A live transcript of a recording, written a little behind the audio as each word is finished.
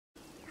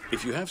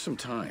If you have some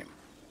time,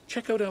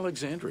 check out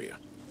Alexandria.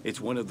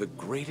 It's one of the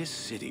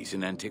greatest cities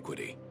in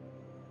antiquity.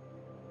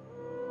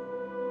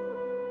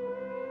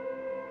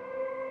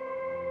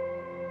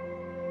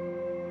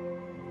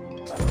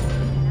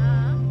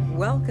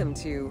 Welcome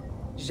to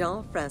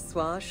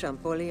Jean-François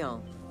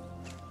Champollion.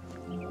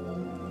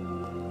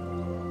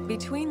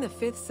 Between the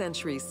 5th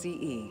century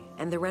CE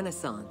and the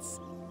Renaissance,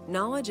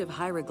 knowledge of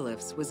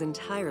hieroglyphs was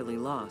entirely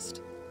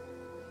lost.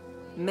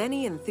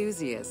 Many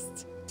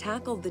enthusiasts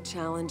tackled the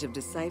challenge of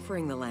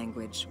deciphering the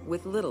language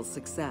with little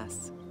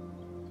success.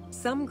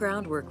 Some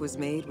groundwork was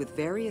made with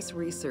various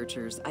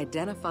researchers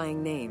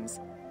identifying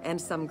names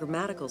and some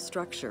grammatical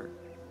structure,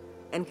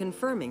 and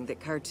confirming that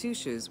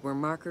cartouches were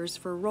markers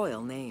for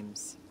royal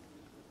names.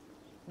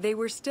 They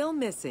were still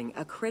missing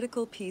a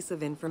critical piece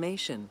of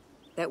information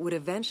that would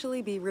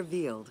eventually be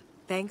revealed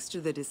thanks to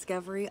the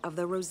discovery of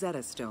the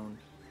Rosetta Stone.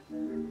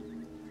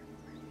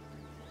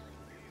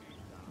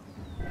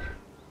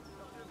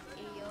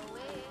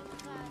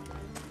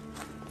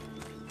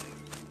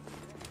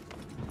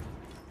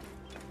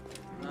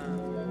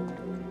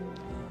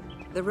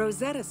 The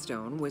Rosetta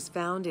Stone was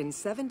found in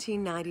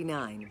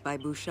 1799 by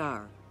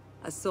Bouchard,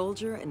 a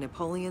soldier in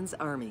Napoleon's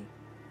army.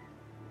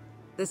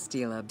 The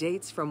stela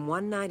dates from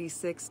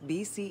 196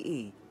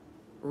 BCE,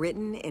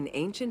 written in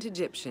ancient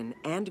Egyptian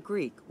and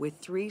Greek with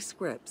 3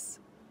 scripts: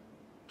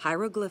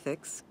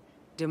 hieroglyphics,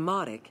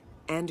 Demotic,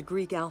 and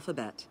Greek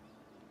alphabet.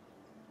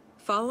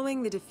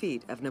 Following the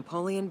defeat of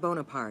Napoleon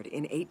Bonaparte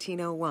in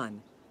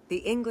 1801, the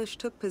English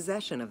took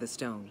possession of the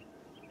stone.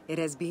 It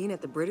has been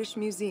at the British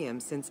Museum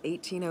since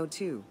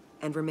 1802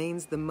 and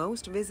remains the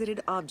most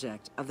visited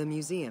object of the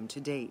museum to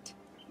date.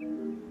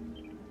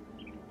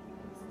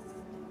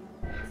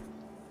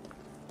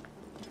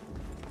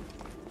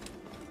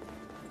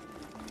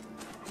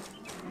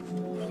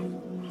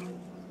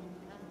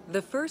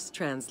 The first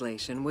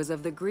translation was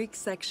of the Greek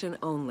section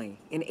only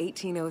in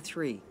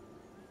 1803.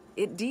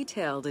 It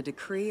detailed a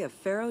decree of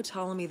Pharaoh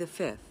Ptolemy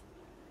V,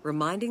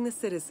 reminding the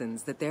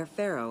citizens that their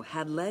pharaoh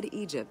had led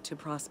Egypt to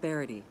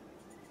prosperity.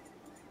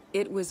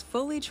 It was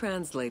fully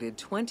translated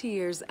 20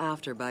 years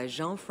after by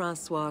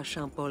Jean-François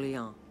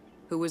Champollion,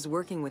 who was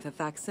working with a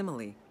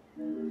facsimile.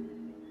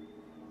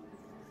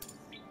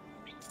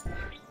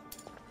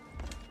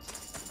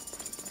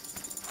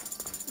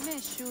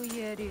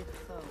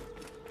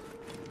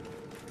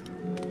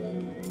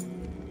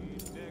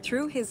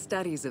 Through his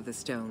studies of the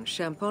stone,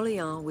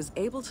 Champollion was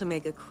able to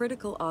make a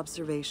critical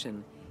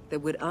observation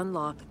that would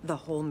unlock the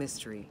whole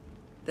mystery: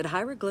 that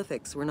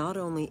hieroglyphics were not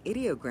only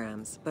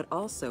ideograms, but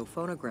also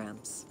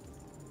phonograms.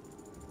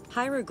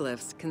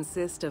 Hieroglyphs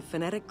consist of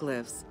phonetic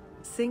glyphs,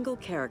 single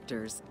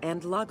characters,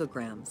 and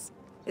logograms.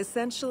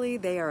 Essentially,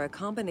 they are a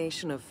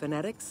combination of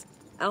phonetics,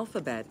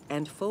 alphabet,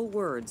 and full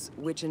words,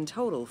 which in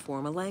total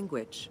form a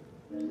language.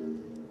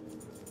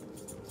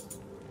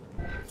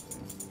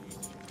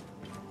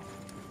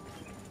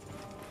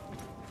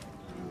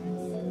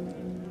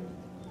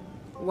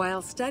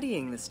 While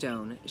studying the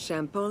stone,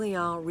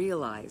 Champollion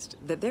realized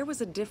that there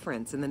was a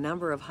difference in the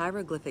number of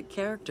hieroglyphic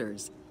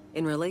characters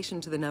in relation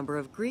to the number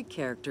of Greek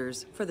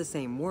characters for the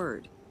same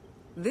word.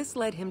 This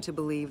led him to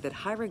believe that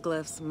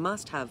hieroglyphs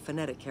must have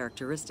phonetic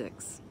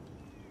characteristics.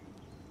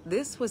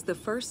 This was the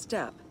first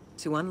step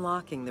to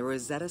unlocking the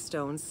Rosetta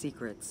Stone's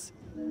secrets.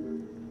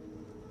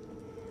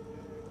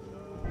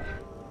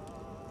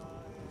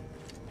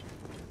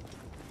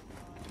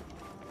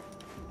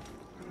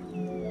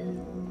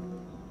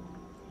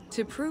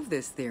 To prove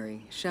this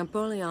theory,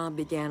 Champollion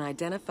began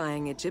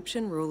identifying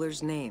Egyptian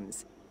rulers'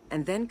 names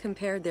and then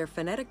compared their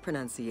phonetic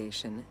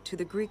pronunciation to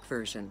the Greek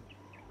version.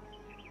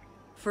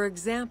 For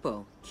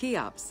example,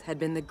 Cheops had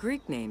been the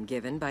Greek name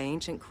given by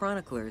ancient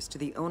chroniclers to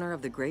the owner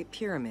of the Great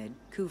Pyramid,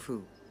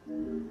 Khufu.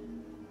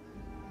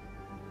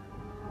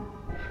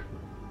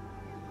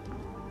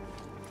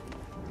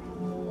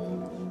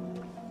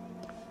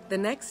 The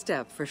next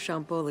step for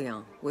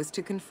Champollion was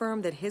to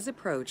confirm that his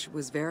approach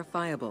was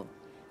verifiable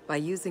by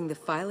using the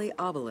Philae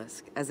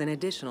obelisk as an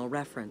additional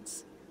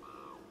reference.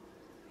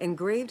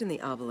 Engraved in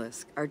the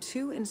obelisk are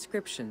 2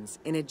 inscriptions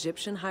in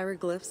Egyptian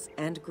hieroglyphs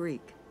and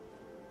Greek.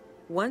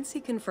 Once he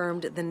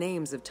confirmed the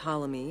names of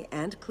Ptolemy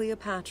and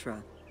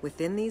Cleopatra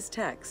within these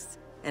texts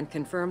and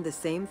confirmed the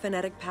same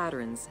phonetic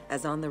patterns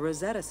as on the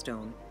Rosetta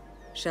Stone,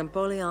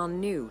 Champollion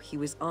knew he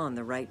was on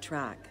the right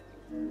track.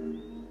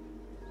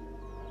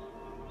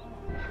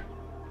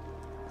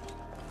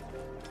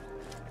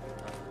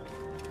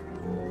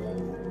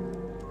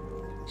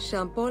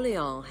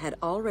 Champollion had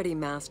already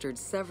mastered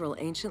several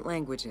ancient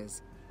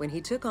languages when he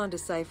took on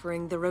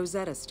deciphering the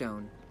Rosetta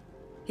Stone.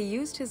 He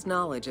used his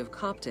knowledge of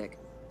Coptic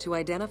to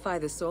identify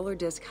the solar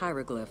disk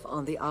hieroglyph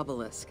on the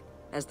obelisk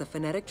as the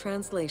phonetic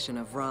translation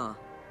of Ra.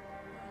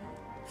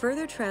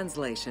 Further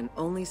translation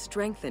only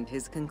strengthened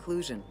his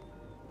conclusion.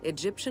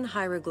 Egyptian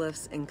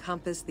hieroglyphs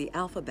encompass the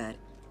alphabet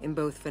in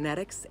both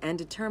phonetics and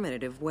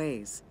determinative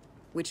ways,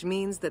 which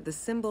means that the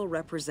symbol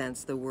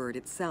represents the word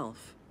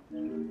itself.